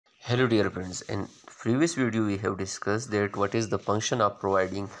Hello dear friends, in previous video we have discussed that what is the function of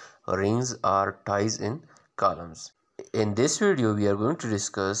providing rings or ties in columns. In this video we are going to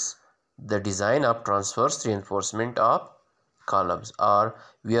discuss the design of transverse reinforcement of columns, or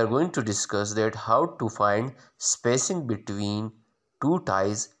we are going to discuss that how to find spacing between two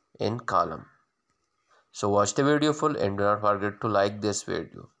ties in column. So watch the video full and do not forget to like this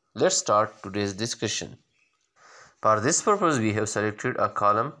video. Let's start today's discussion. For this purpose we have selected a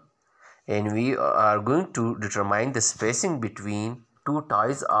column and we are going to determine the spacing between two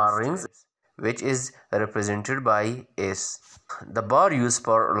ties or rings, which is represented by S. The bar used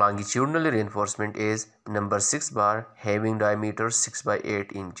for longitudinal reinforcement is number 6 bar having diameter 6 by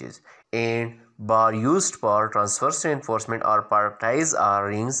 8 inches, and bar used for transverse reinforcement or for ties or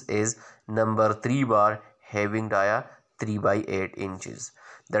rings is number 3 bar having dia 3 by 8 inches.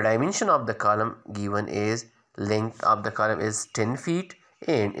 The dimension of the column given is length of the column is 10 feet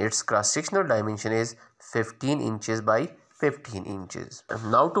and its cross-sectional dimension is 15 inches by 15 inches.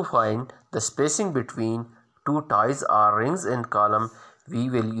 Now to find the spacing between two ties or rings in column, we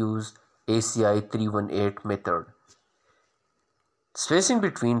will use ACI 318 method. Spacing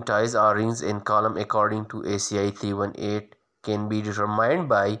between ties or rings in column according to ACI 318 can be determined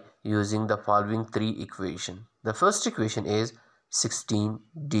by using the following three equations. The first equation is 16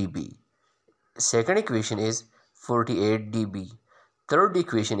 dB. Second equation is 48 dB. Third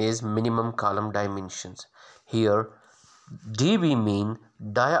equation is minimum column dimensions. Here dB mean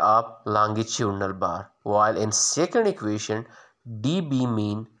dia of longitudinal bar, while in second equation dB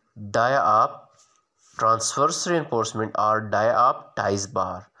mean dia of transverse reinforcement or dia of ties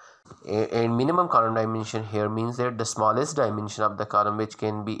bar. And minimum column dimension here means that the smallest dimension of the column, which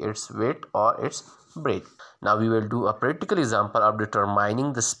can be its width or its breadth. Now we will do a practical example of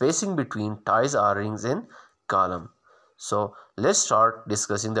determining the spacing between ties or rings in column. So let's start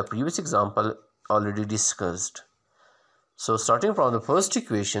discussing the previous example already discussed. So starting from the first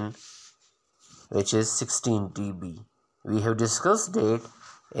equation, which is 16 dB, we have discussed that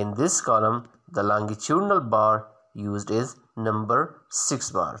in this column the longitudinal bar used is number 6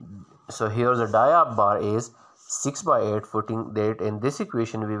 bar. So here the dia of bar is 6 by 8, putting that in this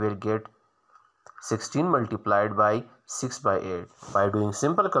equation we will get 16 multiplied by 6 by 8. By doing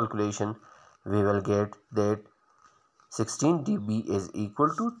simple calculation we will get that 16 dB is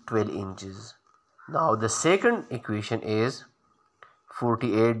equal to 12 inches. Now the second equation is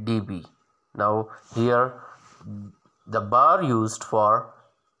 48 dB. Now here the bar used for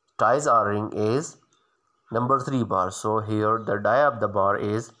ties or ring is number 3 bar. So here the dia of the bar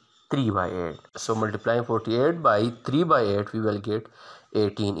is 3 by 8. So multiplying 48 by 3 by 8 we will get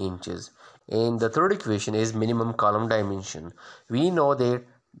 18 inches. And the third equation is minimum column dimension. We know that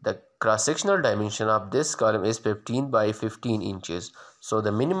the cross-sectional dimension of this column is 15 by 15 inches. So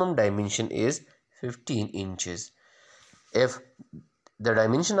the minimum dimension is 15 inches. If the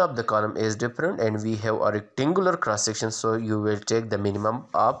dimension of the column is different and we have a rectangular cross-section, so you will take the minimum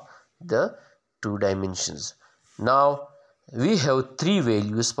of the two dimensions. Now we have three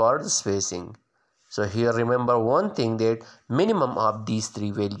values for the spacing. So here remember one thing, that minimum of these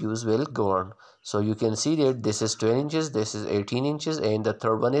three values will go on. So you can see that this is 12 inches, this is 18 inches, and the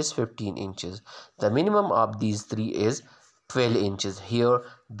third one is 15 inches. The minimum of these three is 12 inches. Here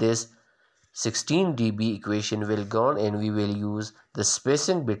this 16 dB equation will go on and we will use the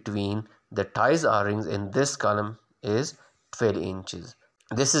spacing between the ties or rings in this column is 12 inches.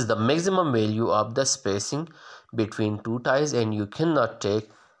 This is the maximum value of the spacing between two ties, and you cannot take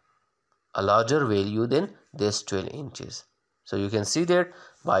a larger value than this 12 inches. So you can see that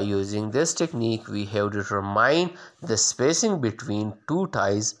by using this technique we have determined the spacing between two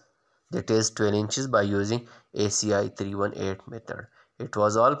ties, that is 12 inches, by using ACI 318 method. It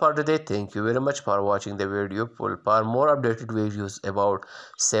was all for today. Thank you very much for watching the video. For more updated videos about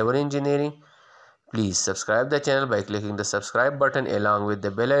civil engineering, please subscribe the channel by clicking the subscribe button along with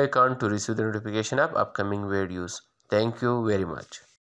the bell icon to receive the notification of upcoming videos. Thank you very much.